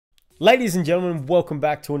Ladies and gentlemen, welcome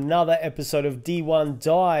back to another episode of D1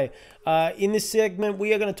 Die. In this segment,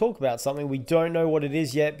 we are going to talk about something. We don't know what it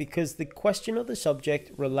is yet because the question of the subject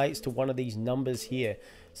relates to one of these numbers here.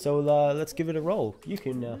 So let's give it a roll. You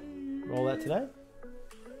can roll that today.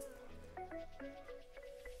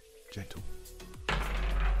 Gentle.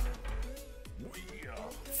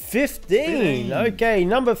 15. Okay,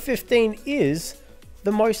 number 15 is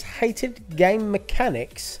the most hated game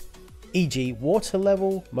mechanics, e.g. water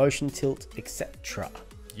level, motion tilt, etc.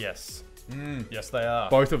 Yes. Yes, they are.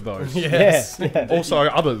 Both of those. Yes. Yeah. Also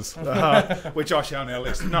others, which I shall now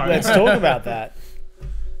list. No. Let's talk about that.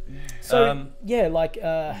 So, yeah, like,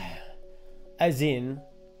 as in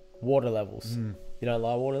water levels. You don't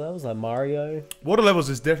like water levels, like Mario? Water levels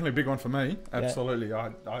is definitely a big one for me. Absolutely. Yeah.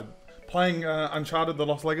 I playing Uncharted: The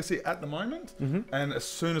Lost Legacy at the moment, and as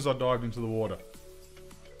soon as I dived into the water,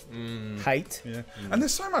 Hate. yeah. And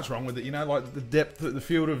there's so much wrong with it, you know, like the depth, the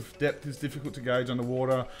field of depth is difficult to gauge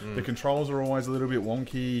underwater. The controls are always a little bit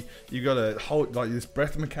wonky. You got to hold, like this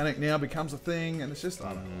breath mechanic now becomes a thing, and it's just,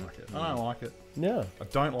 I don't like it. I don't like it. Yeah. I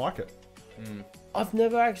don't like it. I've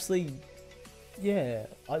never actually,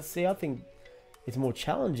 I think it's more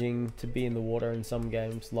challenging to be in the water in some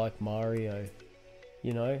games like Mario,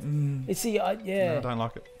 you know? You see, No, I don't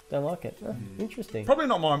like it. don't like it. Oh, interesting. Probably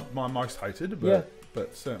not my most hated, but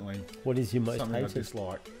but certainly What is your most something I hated?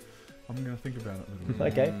 dislike. I'm going to think about it a little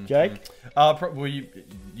bit. Okay, Jake? Well,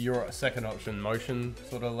 your second option, motion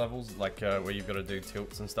sort of levels, like where you've got to do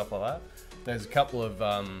tilts and stuff like that. There's a couple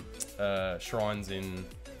of shrines in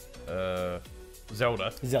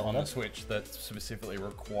Zelda on the Switch that specifically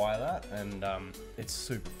require that, and it's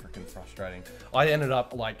super freaking frustrating. I ended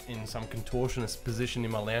up like in some contortionist position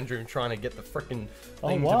in my lounge room trying to get the freaking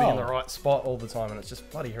thing to be in the right spot all the time, and it's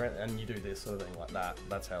just bloody horrendous. And you do this sort of thing like that.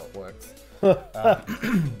 That's how it works.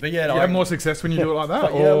 But yeah, You have more success when you do it like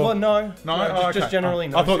that? yeah, well, no, No? just generally.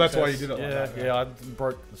 No I thought that's why success. you did it like that. Yeah, I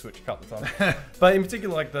broke the Switch a couple of times. But in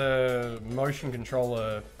particular, like the motion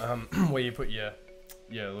controller, where you put your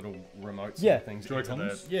little remotes and things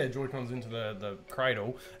Joy-Cons? Joy-Cons into the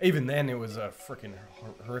cradle. Even then, it was a freaking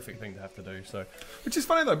horrific thing to have to do. So, Which is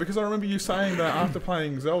funny though, because I remember you saying that after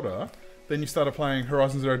playing Zelda, then you started playing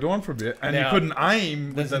Horizon Zero Dawn for a bit, and you couldn't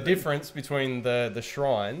aim. There's a difference between the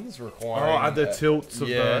shrines requiring the tilts of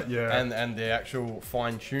and the actual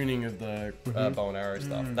fine tuning of the bow and arrow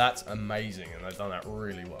stuff. That's amazing, and they've done that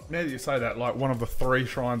really well. Now that you say that, like one of the 3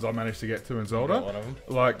 shrines I managed to get to in Zelda, One of them.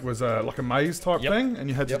 like was like a maze type thing, and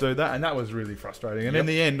you had to do that, and that was really frustrating. And in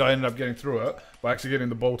the end, I ended up getting through it by actually getting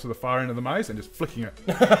the ball to the far end of the maze and just flicking it.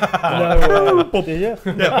 Did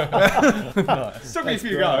you? Nice. Took me a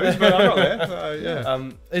few goes, but I got there. So, yeah.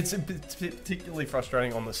 It's particularly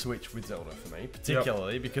frustrating on the Switch with Zelda for me,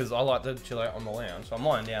 particularly because I like to chill out on the lounge. So I'm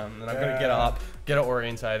lying down, and then I've got to get up, get it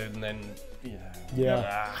orientated, and then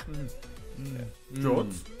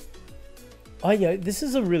George? This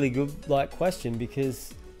is a really good question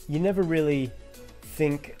because you never really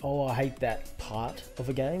think, oh, I hate that part of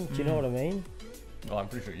a game. Do you know what I mean? Well, I'm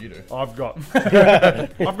pretty sure you do. I've got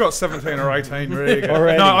 17 or 18 really.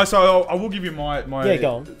 Already. No, so I will give you my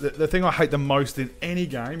go on. The thing I hate the most in any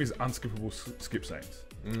game is unskippable skip scenes.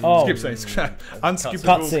 Oh, Skip scenes,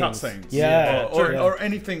 unskippable cutscenes. Or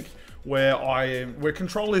anything where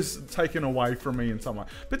control is taken away from me in some way.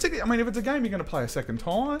 Particularly, I mean, if it's a game you're going to play a second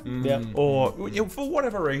time, or for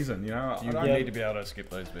whatever reason, you know, you need to be able to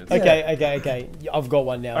skip those bits. Okay. I've got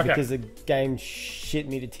one now because the game shit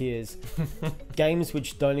me to tears. Games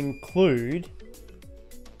which don't include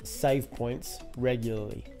save points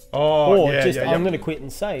regularly. I'm going to quit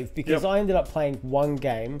and save because I ended up playing one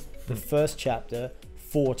game, the first chapter,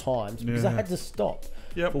 4 times because I had to stop.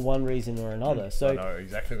 For one reason or another. So I know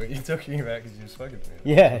exactly what you're talking about because you've spoken to me.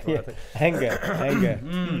 Yeah. Anger.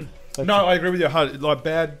 Okay. No, I agree with you. Like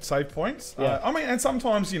bad save points. I mean, and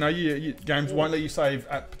sometimes games won't let you save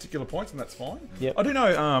at particular points, and that's fine. I do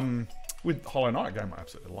know with Hollow Knight, a game I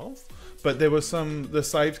absolutely love, but there was the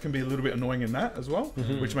saves can be a little bit annoying in that as well,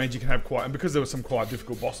 which means you can have and because there were some quite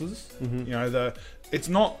difficult bosses. You know, it's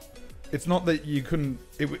not that you couldn't.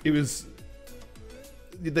 It was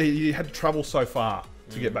you had to travel so far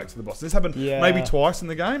to get back to the boss. This happened maybe twice in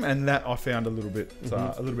the game, and that I found a little bit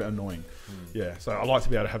annoying. Yeah, so I like to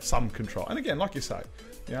be able to have some control. And again, like you say,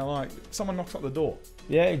 like someone knocks at the door.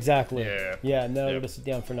 Yeah, exactly. Yeah, no, I got to sit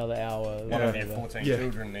down for another hour. One of your 14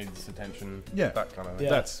 children needs attention. That kind of thing.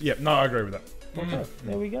 That's no, I agree with that. Okay,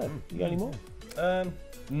 there we go. You got any more?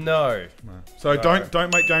 No. So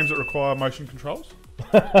don't make games that require motion controls.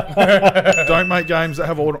 Don't make games that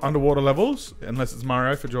have underwater levels unless it's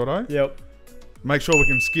Mario for Jordo. Yep. Make sure we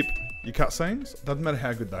can skip Your cutscenes, doesn't matter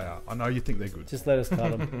how good they are. I know you think they're good. Just let us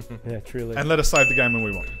cut them. Yeah, truly. And let us save the game when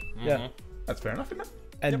we want. Yeah. That's fair enough, isn't it?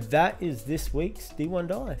 And that is this week's D1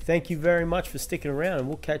 Die. Thank you very much for sticking around, and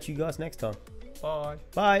we'll catch you guys next time. Bye.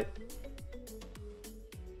 Bye.